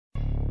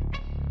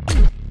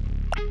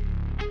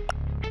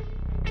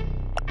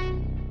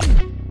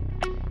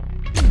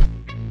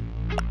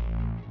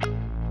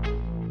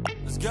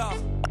go.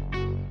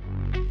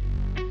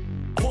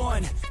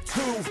 1,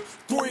 2,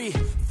 3,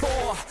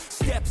 4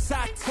 steps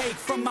I take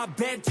from my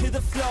bed to the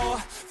floor.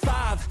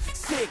 5,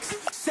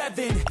 6,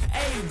 7,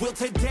 8. Will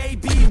today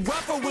be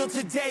rough or will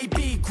today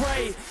be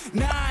great?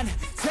 9,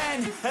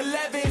 10,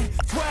 11,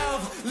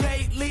 12.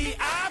 Lately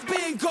I've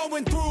been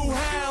going through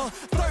hell.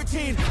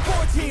 13,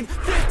 14,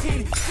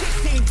 15,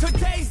 16.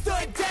 Today's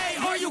the day.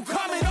 Are you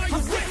coming? Are you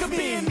I'm sick of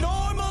being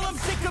normal? I'm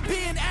sick of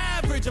being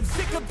average. I'm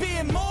sick of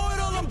being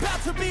mortal. I'm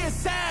about to be a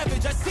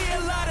savage. I see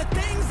a lot of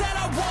things that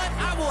I want.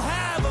 I will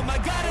have them. I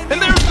got an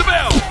And there's the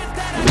bell.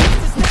 that I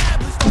just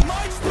established. I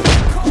march through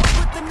the cold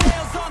with the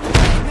nails on the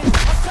pavement.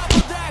 I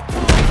shovel that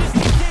cold just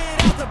to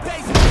get out the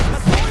basement.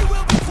 My story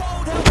will be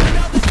told, helping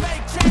others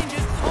make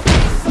changes. I'll be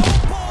so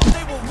bold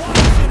they will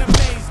watch in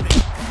amazement.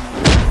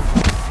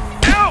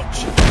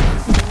 Ouch!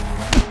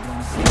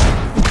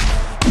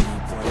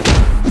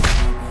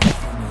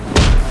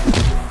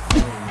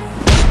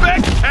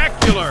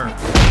 Spectacular!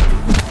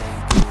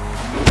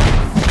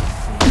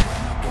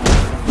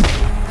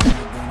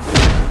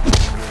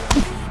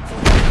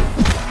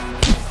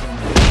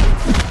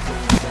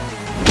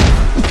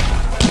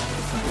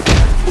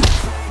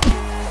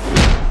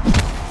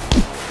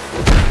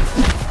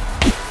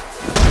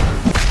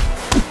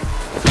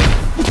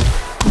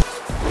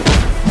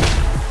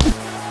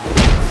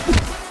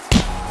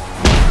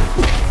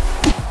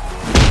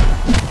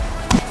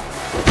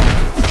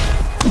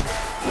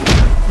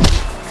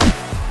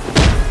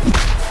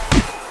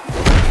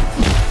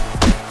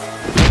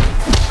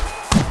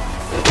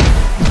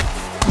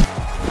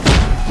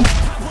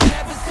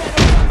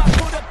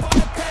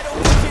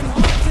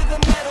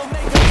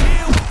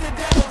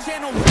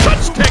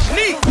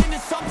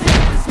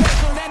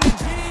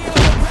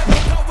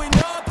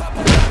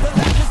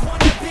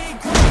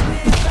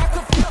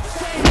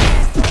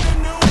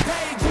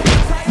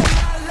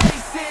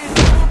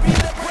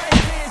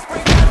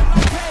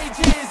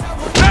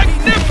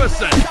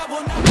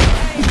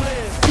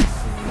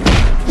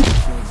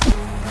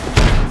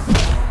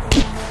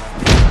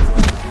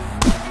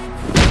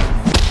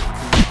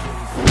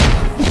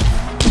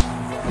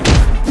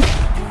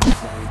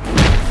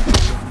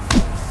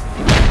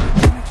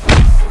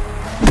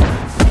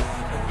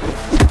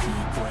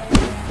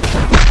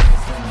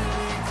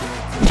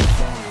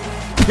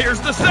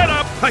 Here's the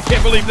setup. I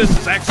can't believe this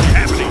is actually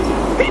happening.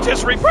 He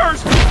just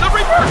reversed the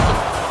reversal.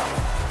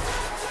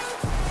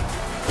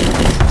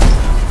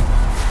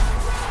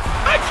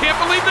 I can't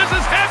believe this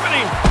is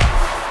happening.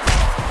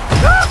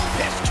 Ah,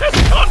 it's just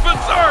gone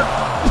berserk.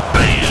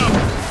 Bam!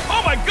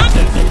 Oh my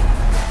goodness.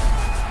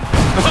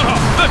 Oh,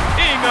 the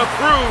king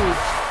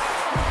approves.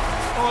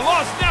 Oh, a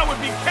loss now would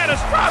be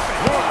catastrophic.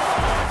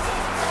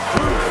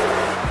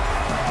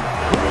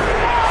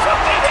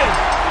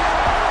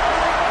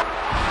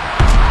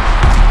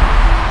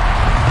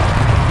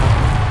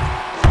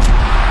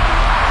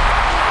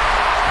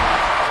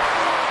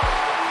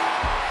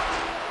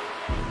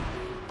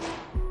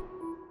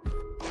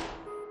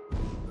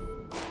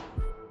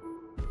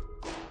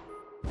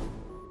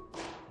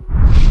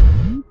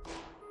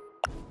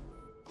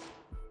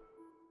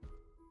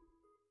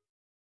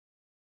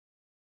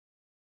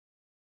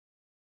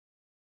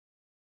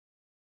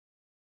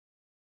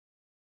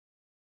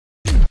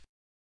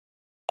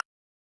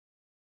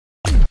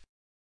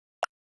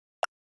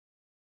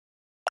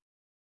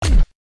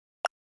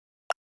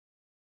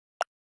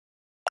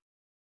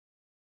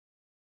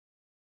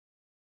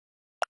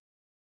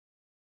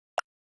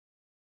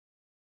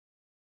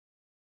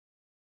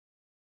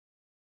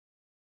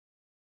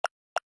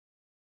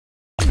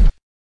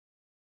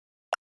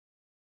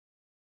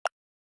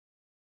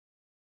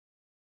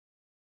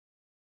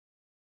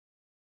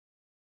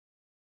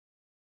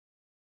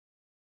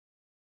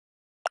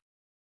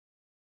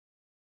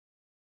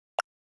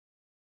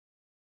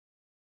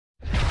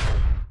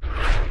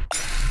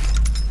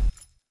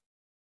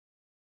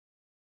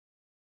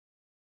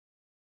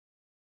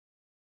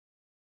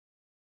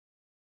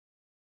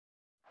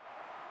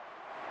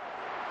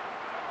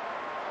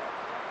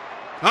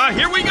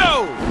 Here we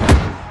go!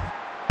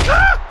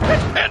 Ah!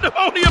 It's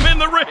pandemonium in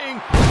the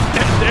ring!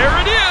 And there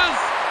it is!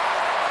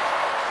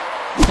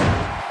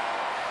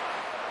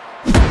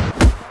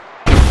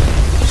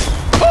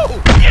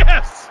 Oh,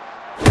 yes!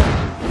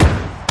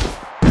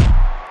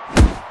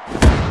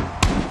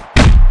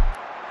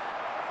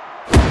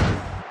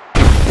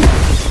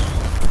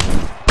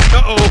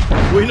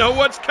 Uh-oh, we know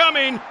what's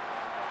coming!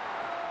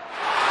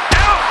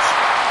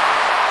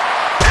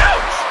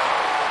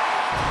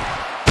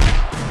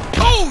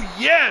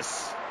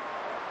 Yes!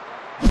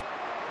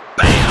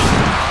 Bam!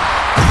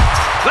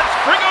 Let's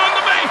bring on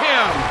the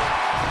mayhem!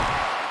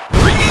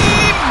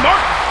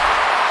 Martin!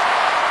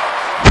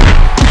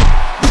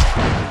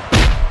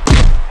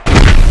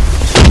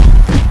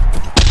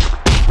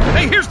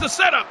 Hey, here's the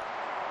setup!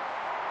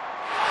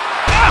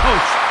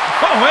 Ouch!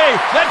 Oh, hey,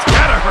 that's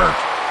gotta hurt!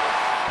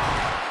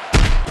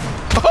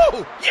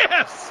 Oh,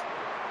 yes!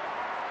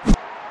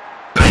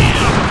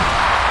 Bam!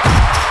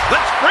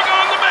 Let's bring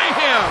on the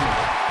mayhem!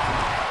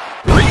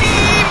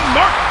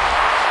 Martin.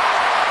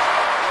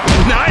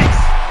 Nice.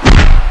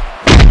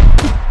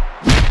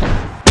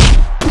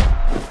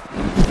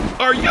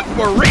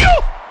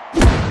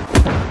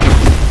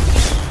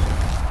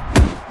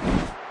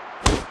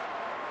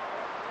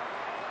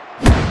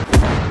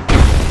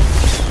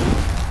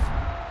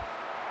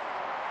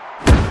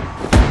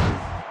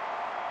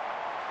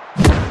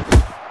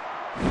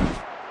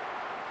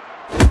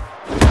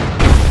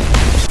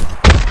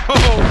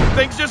 Oh,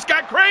 things just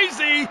got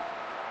crazy.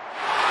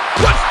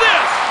 What's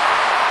this?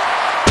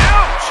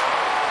 Ouch!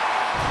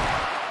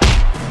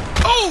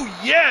 Oh,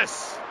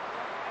 yes!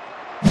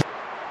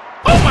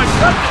 Oh, my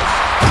goodness!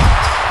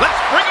 Let's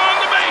bring on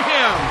the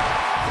mayhem!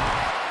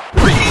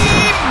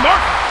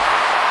 Remark!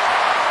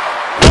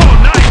 Oh,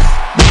 nice!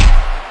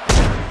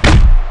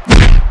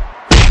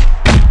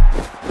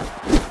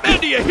 Man,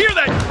 do you hear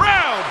that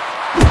crowd?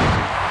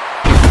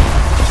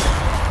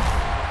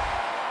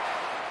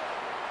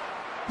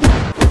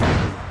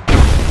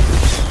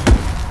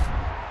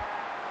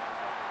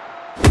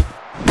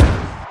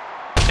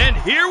 And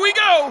here we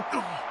go!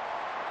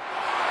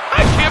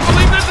 I can't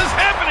believe this is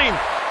happening!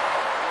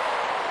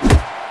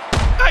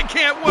 I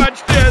can't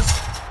watch this!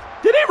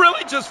 Did he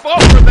really just fall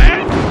for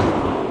that?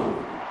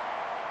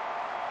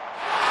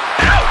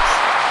 Ouch!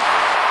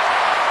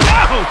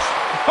 Ouch!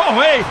 Oh,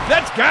 hey,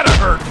 that's gotta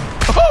hurt!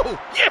 Oh,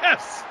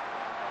 yes!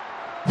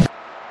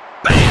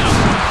 Bam!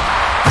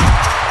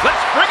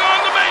 Let's bring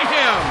on the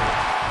mayhem!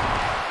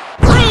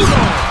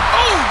 Brutal!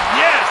 Oh,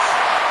 yes!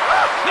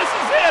 This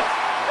is it!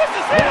 This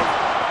is it!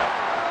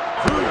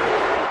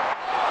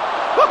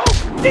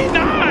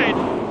 Denied!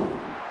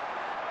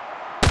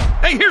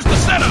 Hey, here's the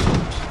setup!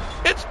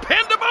 It's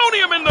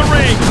pandemonium in the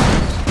ring!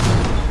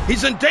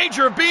 He's in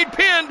danger of being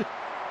pinned!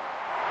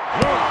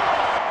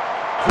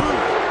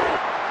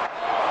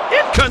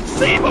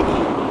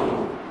 Inconceivable!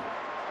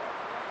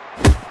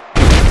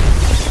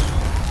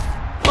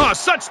 Oh,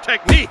 such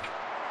technique!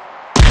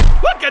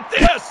 Look at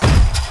this!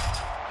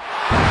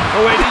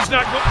 Oh, wait, he's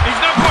not going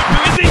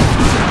to, is he?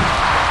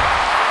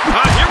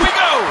 Here we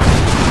go!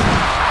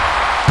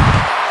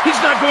 He's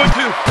not going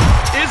to,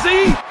 is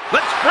he?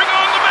 Let's bring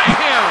on the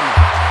mayhem!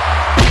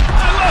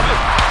 I love it!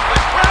 The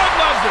crowd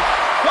loves it!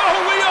 Oh,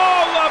 we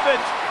all love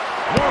it!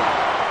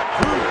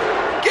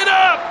 Get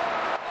up!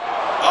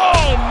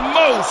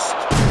 Almost!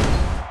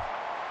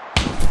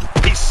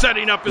 He's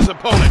setting up his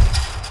opponent.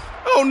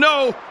 Oh,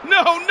 no!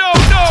 No, no,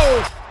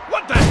 no!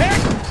 What the heck?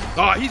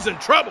 Oh, he's in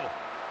trouble.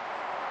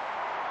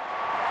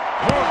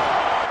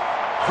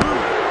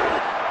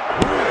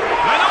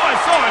 I know I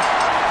saw it,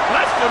 but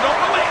I still don't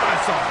believe I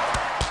saw it.